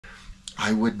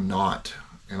I would not,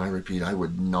 and I repeat, I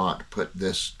would not put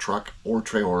this truck or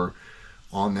trailer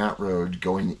on that road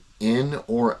going in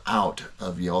or out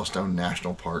of Yellowstone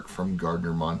National Park from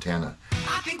Gardiner, Montana.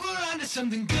 I think we're onto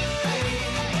something good. I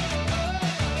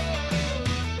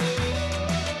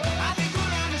think we're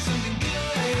onto something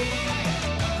good.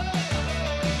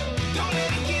 Don't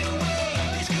let it get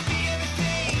away. This could be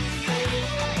everything.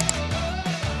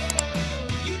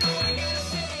 You know what I gotta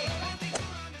say. I think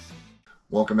we're onto something.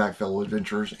 Welcome back, fellow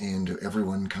adventurers, and to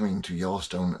everyone coming to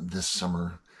Yellowstone this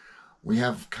summer. We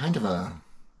have kind of a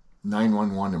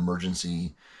 911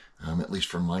 emergency, at least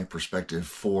from my perspective,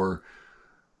 for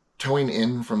towing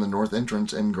in from the north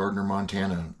entrance in Gardiner,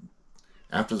 Montana.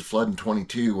 After the flood in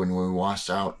 22, when we washed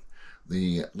out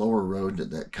the lower road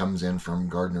that comes in from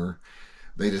Gardiner,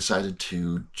 they decided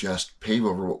to just pave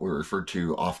over what we refer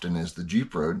to often as the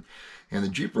Jeep Road. And the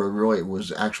Jeep Road really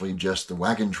was actually just the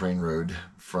wagon train road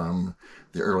from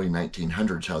the early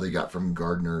 1900s, how they got from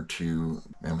Gardiner to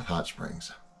Mammoth Hot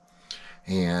Springs.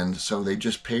 And so they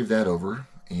just paved that over,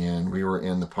 and we were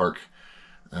in the park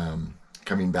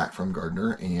coming back from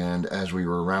Gardiner, and as we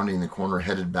were rounding the corner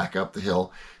headed back up the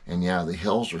hill, and yeah, the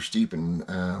hills are steep and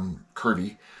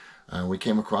curvy, we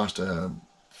came across a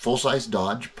full-size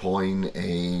Dodge pulling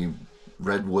a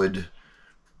redwood,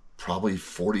 probably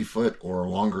 40-foot or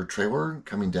longer trailer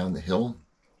coming down the hill.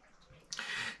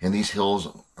 And these hills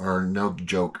are, no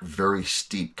joke, very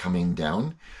steep coming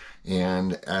down.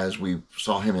 And as we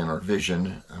saw him in our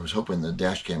vision, I was hoping the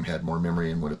dash cam had more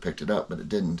memory and would have picked it up, but it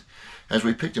didn't. As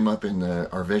we picked him up in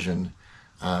our vision,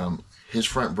 his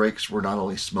front brakes were not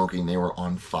only smoking, they were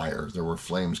on fire. There were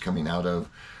flames coming out of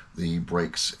the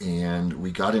brakes, and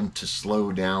we got him to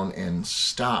slow down and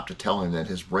stop to tell him that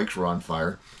his brakes were on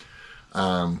fire,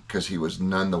 because he was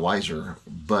none the wiser.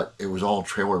 But it was all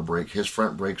trailer brake. His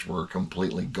front brakes were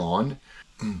completely gone.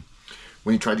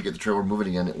 When he tried to get the trailer moving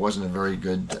again, it wasn't a very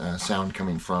good sound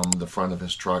coming from the front of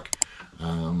his truck,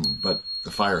 but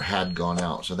the fire had gone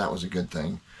out, so that was a good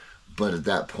thing. But at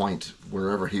that point,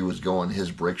 wherever he was going,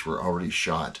 his brakes were already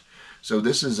shot. So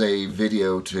this is a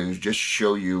video to just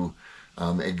show you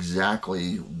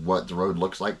exactly what the road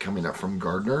looks like coming up from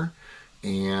Gardiner.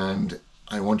 And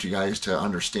I want you guys to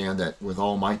understand that with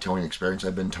all my towing experience,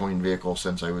 I've been towing vehicles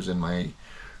since I was in my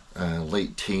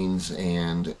late teens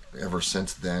and ever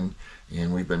since then.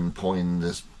 And we've been pulling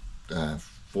this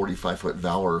 45-foot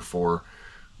Valor for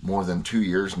more than 2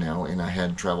 years now, and I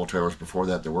had travel trailers before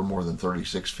that were more than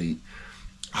 36 feet.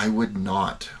 I would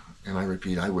not, and I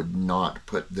repeat, I would not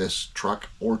put this truck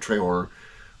or trailer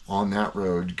on that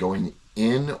road going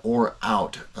in or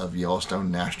out of Yellowstone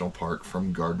National Park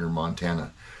from Gardiner,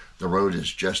 Montana. The road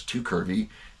is just too curvy,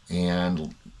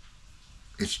 and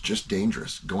it's just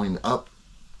dangerous. Going up,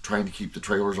 trying to keep the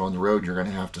trailers on the road, you're going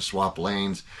to have to swap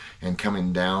lanes, and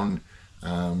coming down,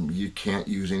 you can't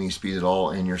use any speed at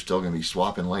all, and you're still going to be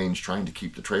swapping lanes trying to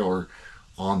keep the trailer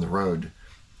on the road.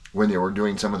 When they were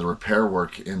doing some of the repair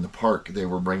work in the park, they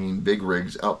were bringing big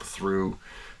rigs up through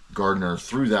Gardiner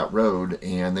through that road,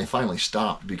 and they finally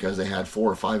stopped because they had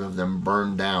 4 or 5 of them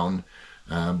burned down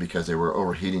because they were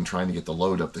overheating trying to get the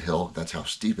load up the hill. That's how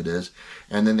steep it is.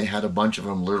 And then they had a bunch of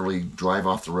them literally drive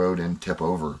off the road and tip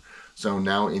over. So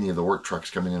now any of the work trucks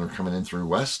coming in are coming in through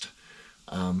west.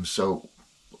 So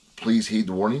please heed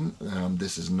the warning.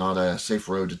 This is not a safe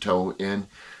road to tow in.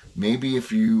 Maybe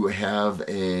if you have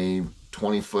a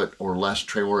 20-foot or less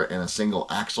trailer and a single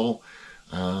axle,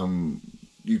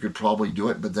 you could probably do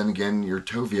it. But then again, your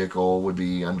tow vehicle would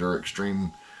be under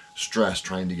extreme stress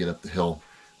trying to get up the hill.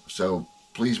 So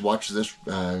please watch this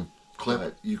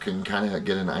clip. You can kind of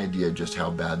get an idea just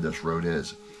how bad this road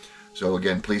is. So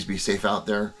again, please be safe out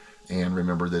there. And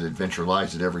remember that adventure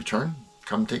lies at every turn.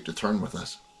 Come take the turn with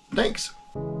us. Thanks.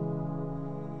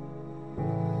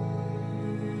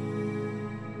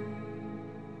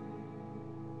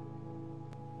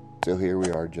 So here we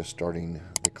are just starting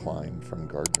the climb from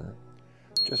Gardiner,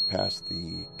 just past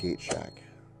the gate shack.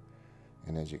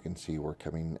 And as you can see, we're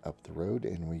coming up the road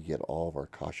and we get all of our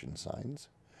caution signs.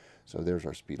 So there's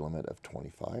our speed limit of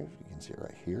 25. You can see it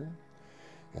right here.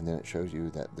 And then it shows you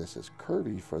that this is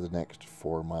curvy for the next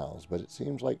 4 miles, but it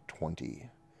seems like 20.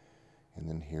 And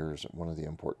then here's one of the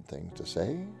important things to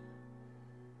say.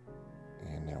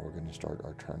 And now we're going to start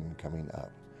our turn coming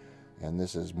up. And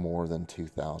this is more than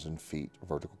 2,000 feet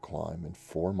vertical climb in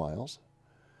 4 miles,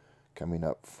 coming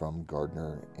up from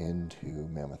Gardiner into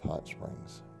Mammoth Hot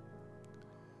Springs.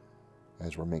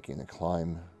 As we're making the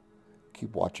climb,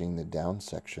 keep watching the down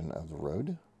section of the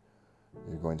road.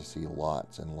 You're going to see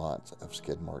lots and lots of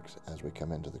skid marks as we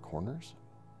come into the corners.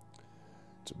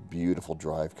 It's a beautiful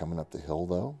drive coming up the hill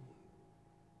though.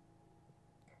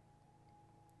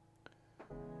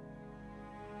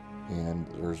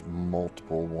 There's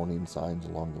multiple warning signs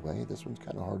along the way. This one's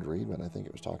kind of hard to read, but I think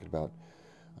it was talking about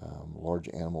large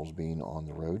animals being on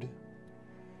the road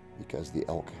because the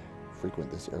elk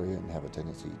frequent this area and have a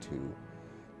tendency to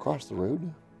cross the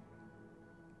road.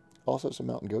 Also some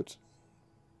mountain goats.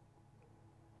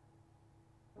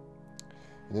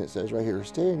 And it says right here,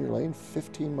 stay in your lane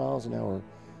 15 miles an hour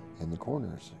in the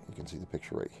corners. You can see the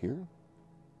picture right here.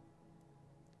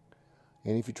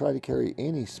 And if you try to carry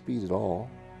any speed at all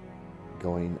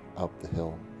going up the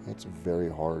hill, it's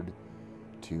very hard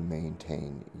to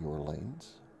maintain your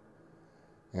lanes.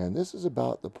 And this is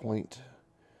about the point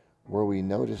where we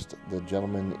noticed the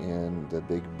gentleman in the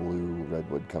big blue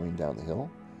redwood coming down the hill,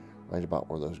 right about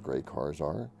where those gray cars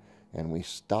are. And we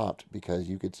stopped because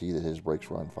you could see that his brakes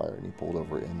were on fire, and he pulled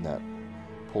over in that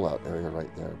pull-out area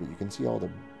right there. But you can see all the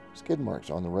skid marks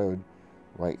on the road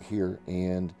right here,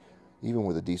 and even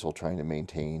with a diesel trying to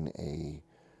maintain a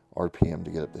RPM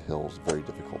to get up the hill is very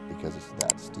difficult because it's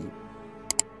that steep.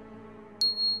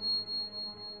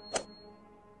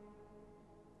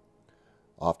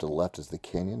 Off to the left is the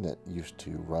canyon that used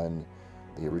to run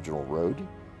the original road,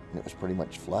 and it was pretty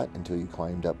much flat until you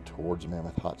climbed up towards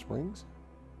Mammoth Hot Springs,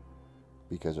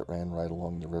 because it ran right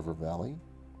along the river valley.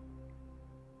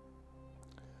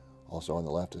 Also on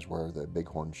the left is where the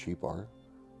bighorn sheep are.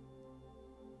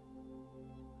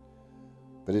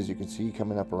 But as you can see,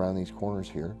 coming up around these corners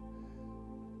here,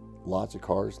 lots of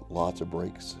cars, lots of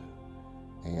brakes,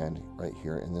 and right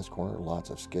here in this corner, lots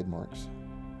of skid marks.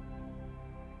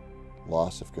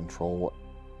 Loss of control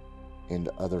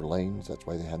into other lanes. That's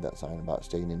why they had that sign about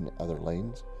staying in other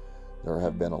lanes. There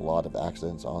have been a lot of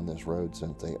accidents on this road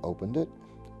since they opened it,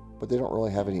 but they don't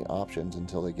really have any options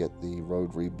until they get the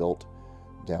road rebuilt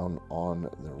down on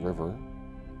the river,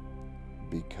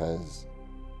 because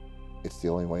it's the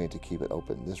only way to keep it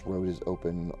open. This road is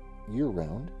open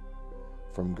year-round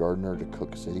from Gardiner to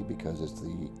Cook City because it's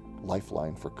the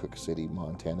lifeline for Cook City,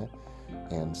 Montana,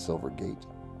 and Silver Gate.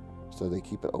 So they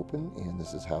keep it open, and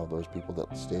this is how those people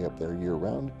that stay up there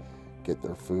year-round get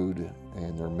their food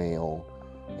and their mail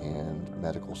and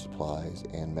medical supplies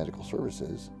and medical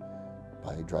services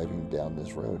by driving down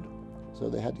this road. So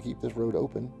they had to keep this road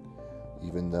open,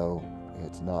 even though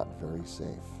it's not very safe.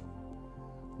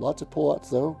 Lots of pullouts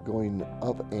though, going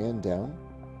up and down.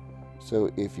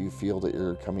 So if you feel that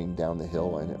you're coming down the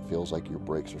hill and it feels like your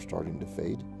brakes are starting to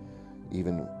fade,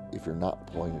 even if you're not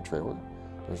pulling a trailer,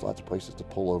 there's lots of places to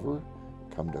pull over,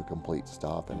 come to a complete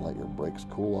stop, and let your brakes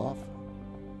cool off.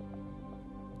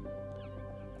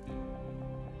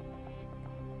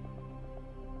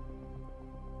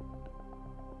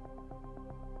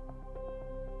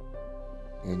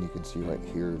 And you can see right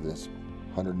here this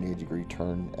 180-degree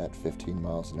turn at 15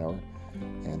 miles an hour,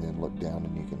 and then look down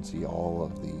and you can see all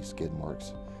of the skid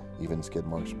marks, even skid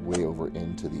marks way over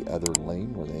into the other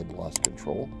lane where they had lost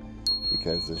control,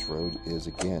 because this road is,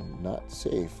 again, not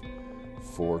safe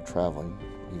for traveling.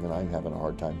 Even I'm having a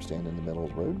hard time staying in the middle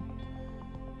of the road,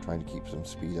 trying to keep some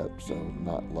speed up so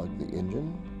not lug the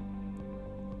engine.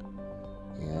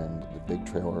 And the big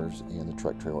trailers and the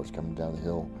truck trailers coming down the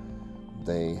hill,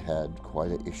 they had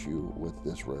quite an issue with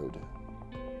this road.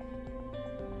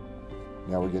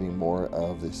 Now we're getting more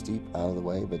of the steep out of the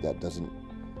way, but that doesn't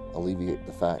alleviate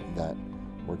the fact that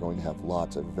we're going to have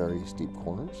lots of very steep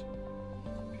corners.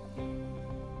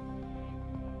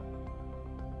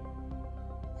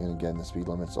 And again, the speed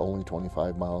limit's only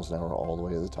 25 miles an hour all the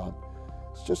way to the top.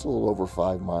 It's just a little over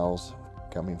 5 miles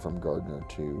coming from Gardiner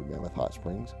to Mammoth Hot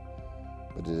Springs,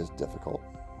 but it is difficult.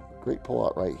 Great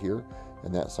pullout right here,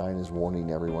 and that sign is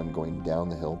warning everyone going down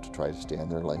the hill to try to stay in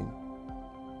their lane.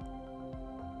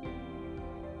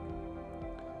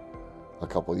 A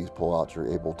couple of these pullouts are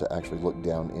able to actually look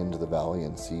down into the valley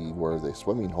and see where the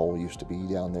swimming hole used to be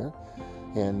down there.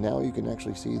 And now you can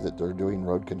actually see that they're doing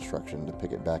road construction to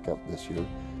pick it back up this year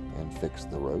and fix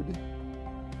the road.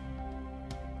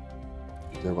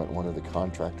 There went one of the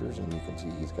contractors, and you can see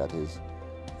he's got his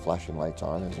flashing lights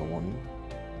on as a warning.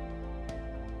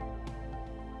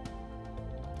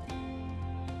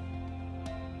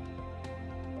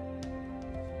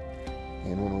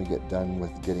 And when we get done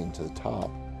with getting to the top,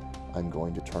 I'm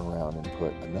going to turn around and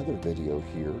put another video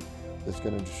here that's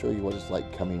going to show you what it's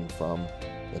like coming from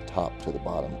the top to the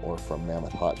bottom, or from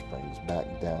Mammoth Hot Springs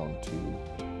back down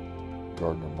to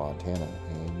Gardiner, Montana,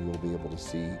 and you will be able to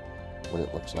see what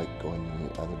it looks like going in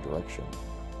the other direction.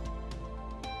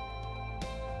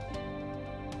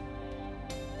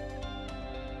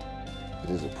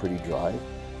 It is a pretty drive,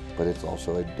 but it's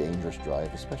also a dangerous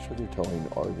drive, especially if you're towing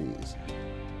RVs.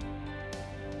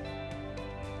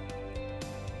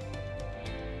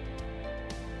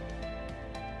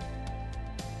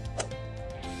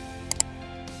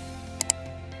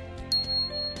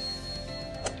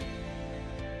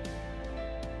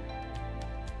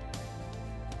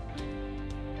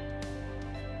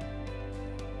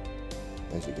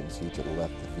 as you can see to the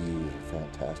left, the views are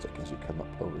fantastic as you come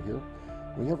up over here.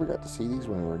 We never got to see these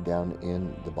when we were down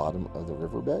in the bottom of the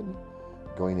riverbed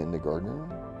going into Gardiner,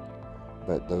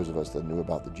 but those of us that knew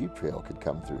about the Jeep Trail could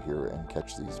come through here and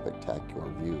catch these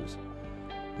spectacular views.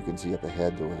 You can see up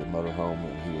ahead there was a motorhome,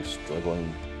 and he was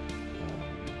struggling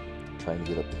trying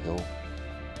to get up the hill.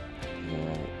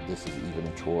 And this is even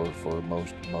a chore for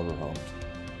most motorhomes.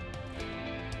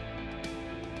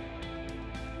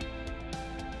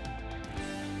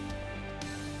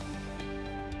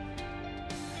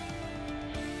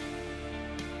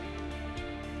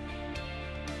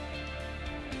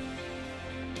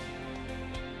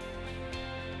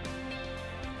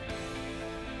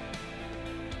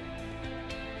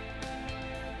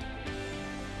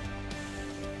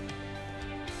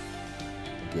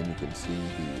 Again, you can see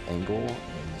the angle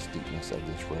and the steepness of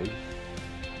this road.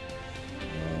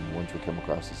 And once we come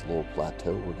across this little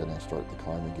plateau, we're going to start the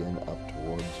climb again up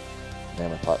towards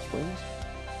Mammoth Hot Springs.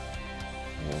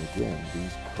 And again,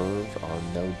 these curves are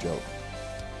no joke.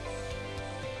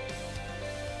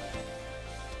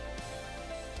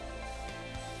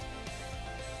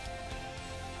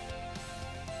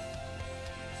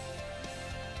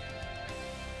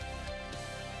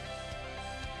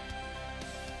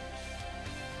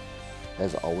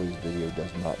 As always, video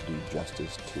does not do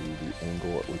justice to the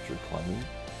angle at which you're climbing,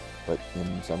 but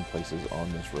in some places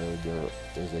on this road there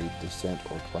is a descent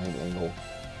or climb angle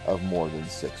of more than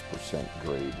 6%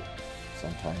 grade.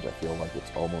 Sometimes I feel like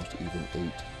it's almost even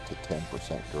 8 to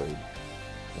 10% grade,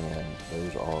 and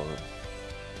those are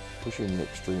pushing the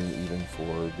extreme even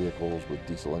for vehicles with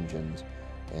diesel engines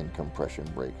and compression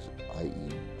brakes, i.e.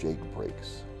 jake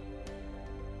brakes.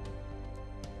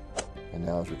 And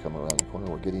now as we come around the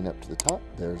corner, we're getting up to the top.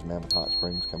 There's Mammoth Hot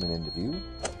Springs coming into view.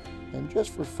 And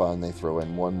just for fun, they throw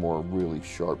in one more really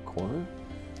sharp corner.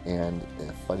 And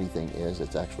the funny thing is,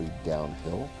 it's actually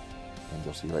downhill. And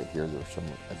you'll see right here, there's some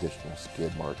additional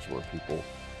skid marks where people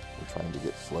were trying to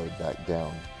get slowed back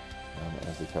down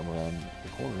as they come around the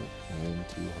corner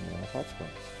into Mammoth Hot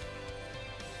Springs.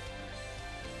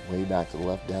 Way back to the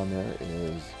left down there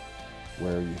is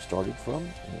where you started from.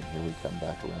 And here we come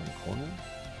back around the corner,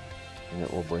 and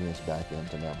it will bring us back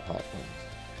into Mammoth Hot Springs.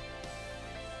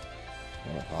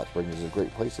 Mammoth Hot Springs is a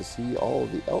great place to see all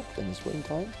of the elk in the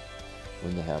springtime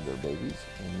when they have their babies.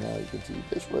 And now you can see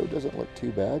this road doesn't look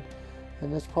too bad,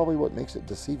 and that's probably what makes it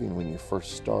deceiving when you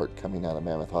first start coming out of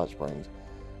Mammoth Hot Springs.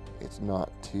 It's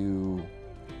not too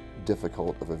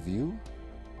difficult of a view,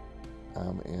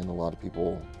 and a lot of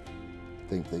people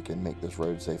think they can make this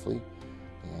road safely,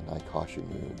 and I caution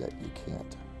you that you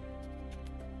can't.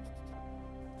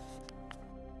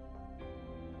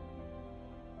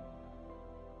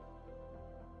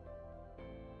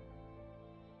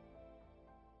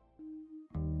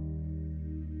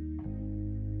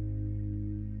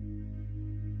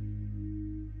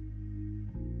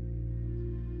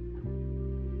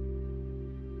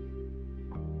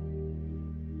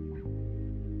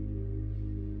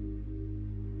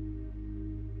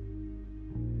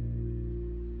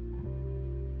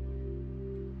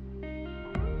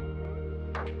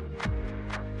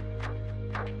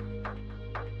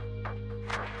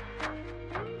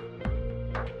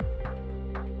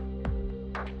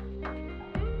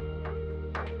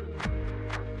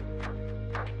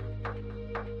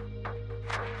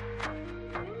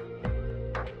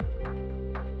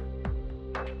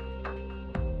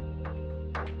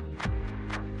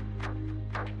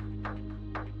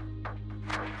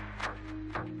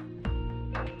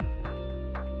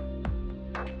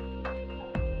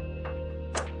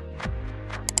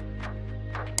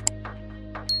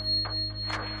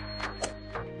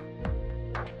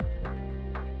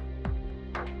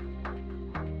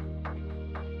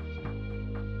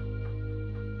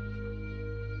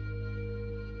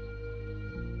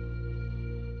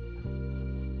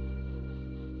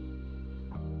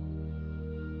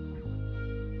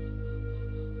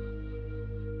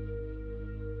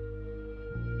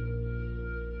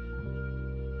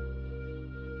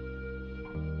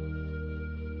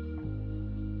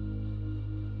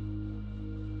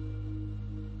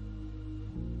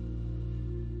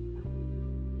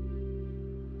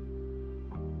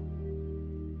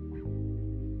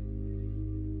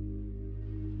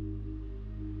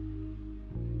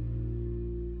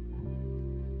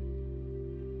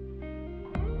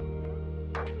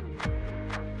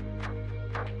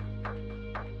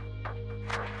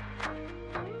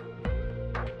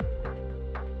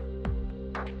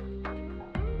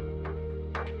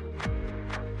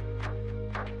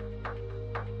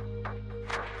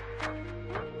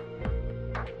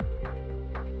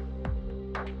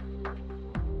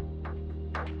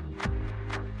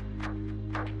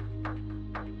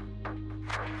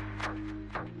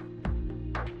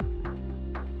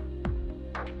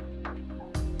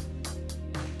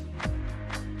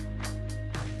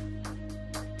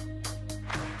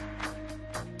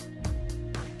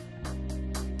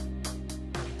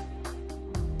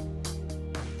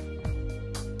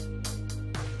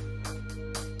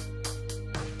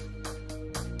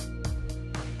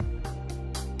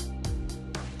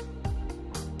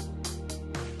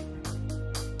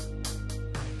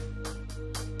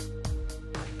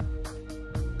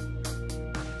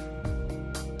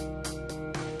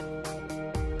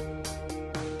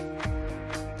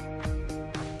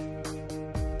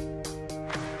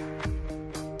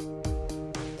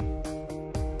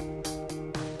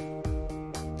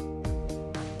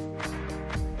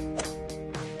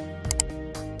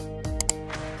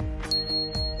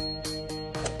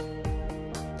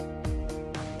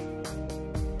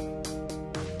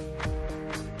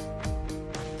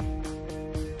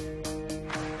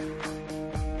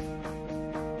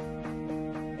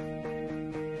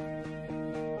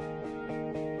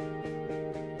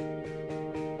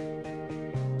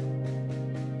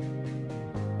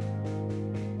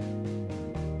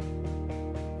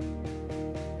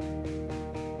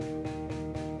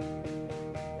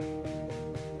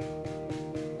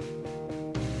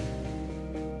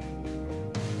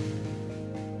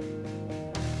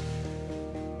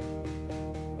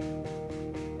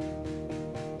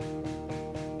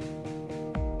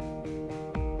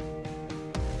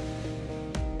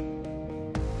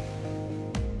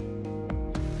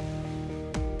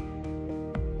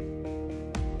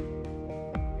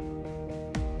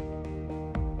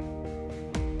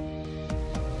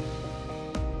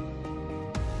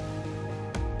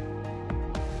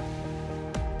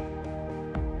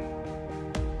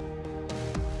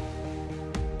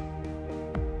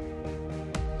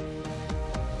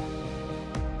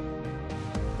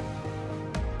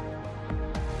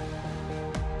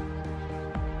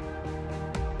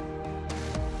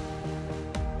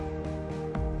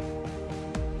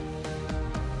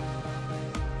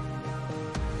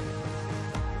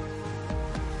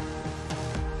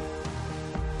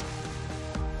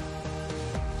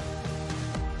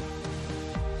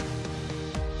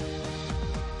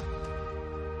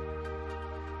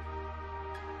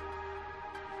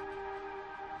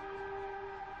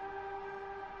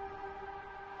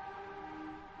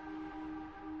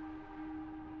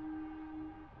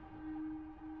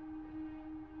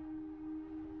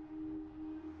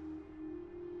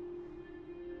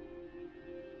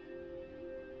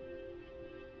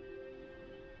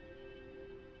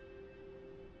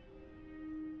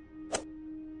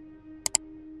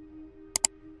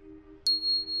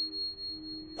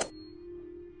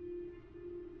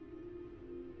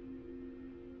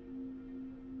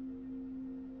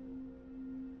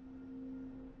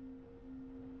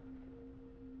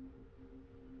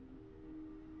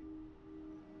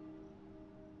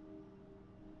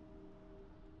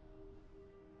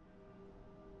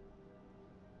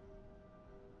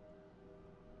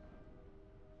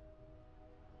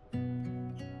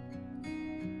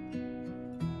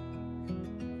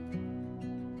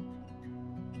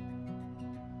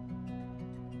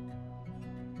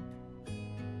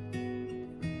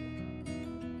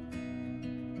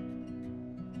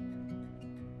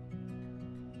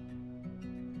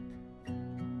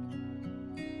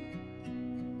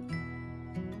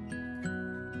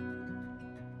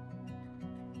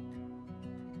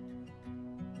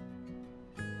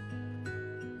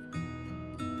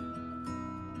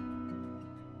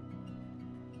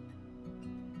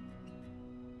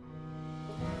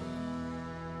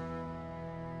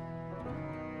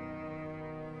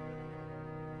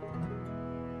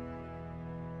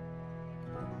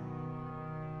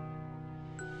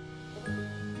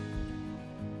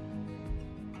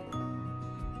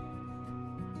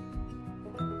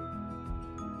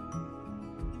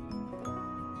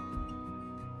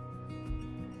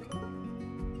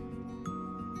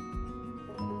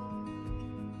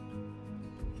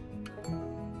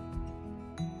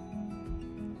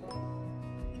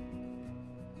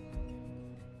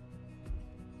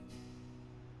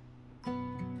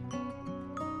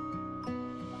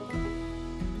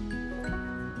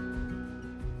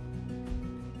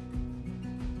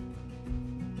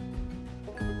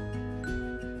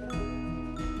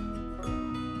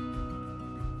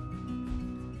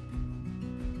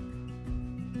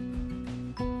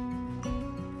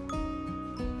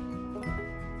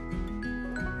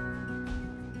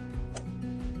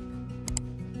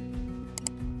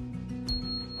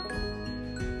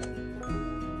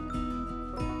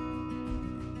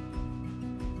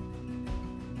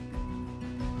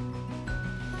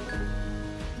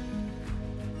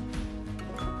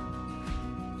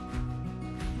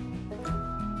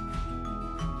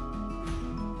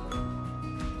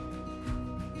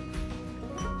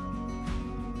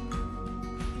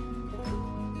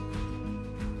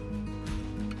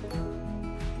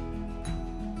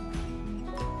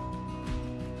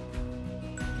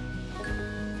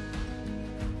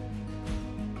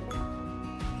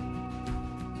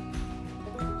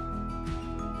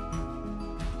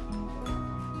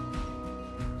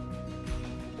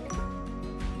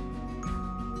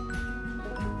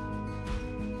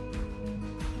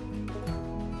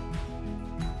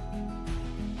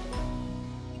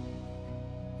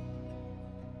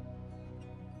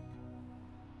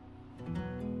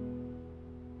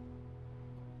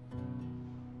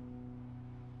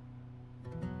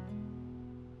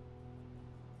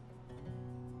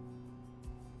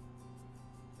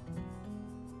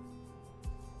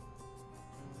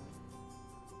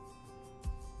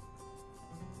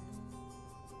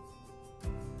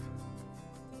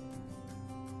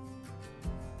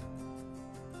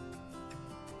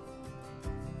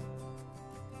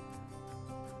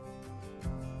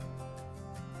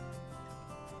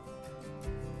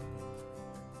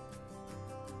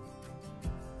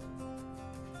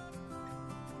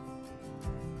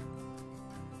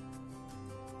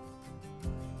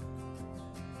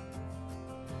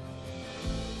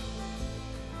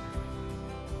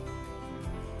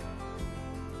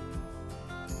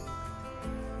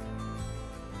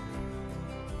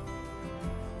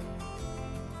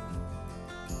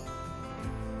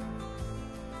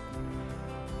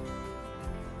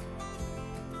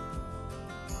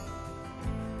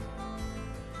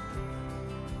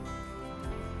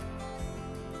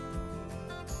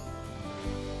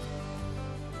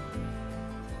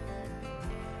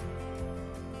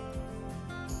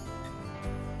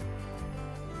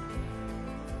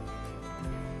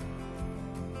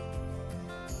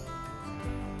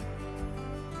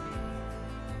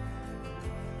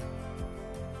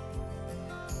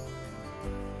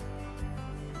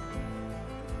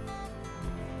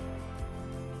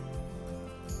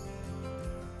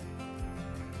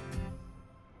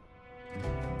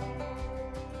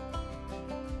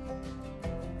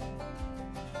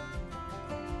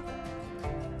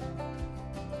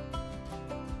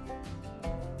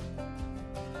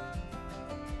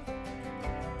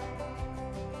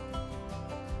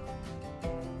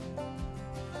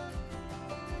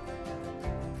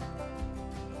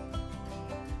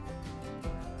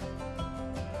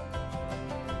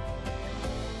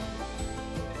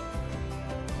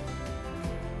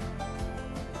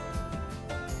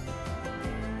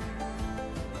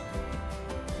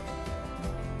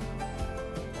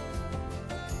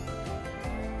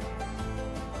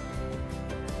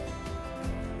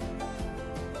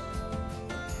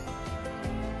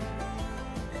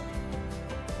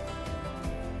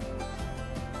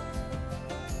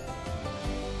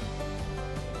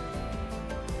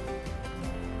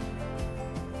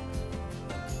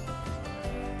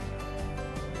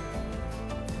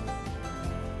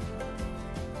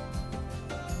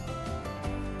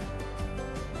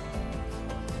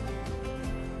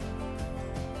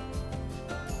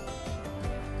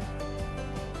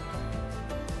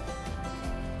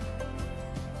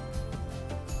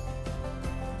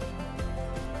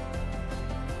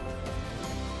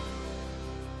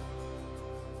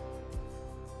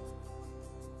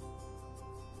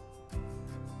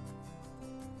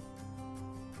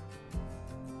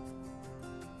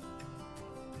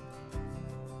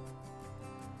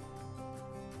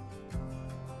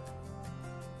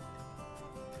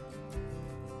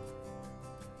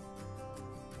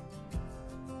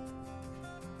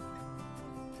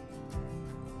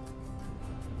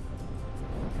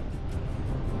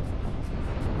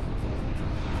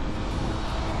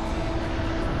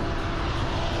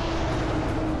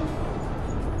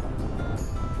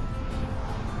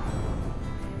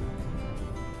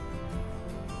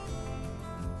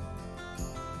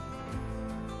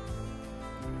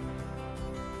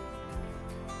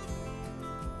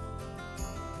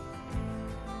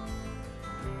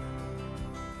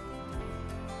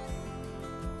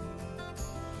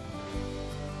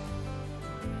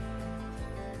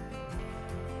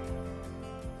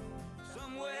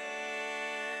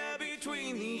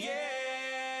 between the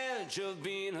edge of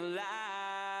being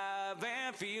alive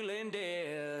and feeling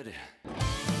dead.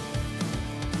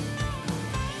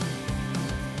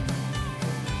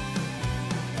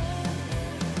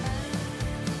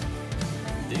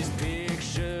 This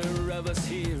picture of us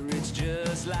here, it's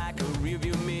just like a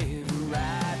rearview mirror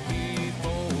right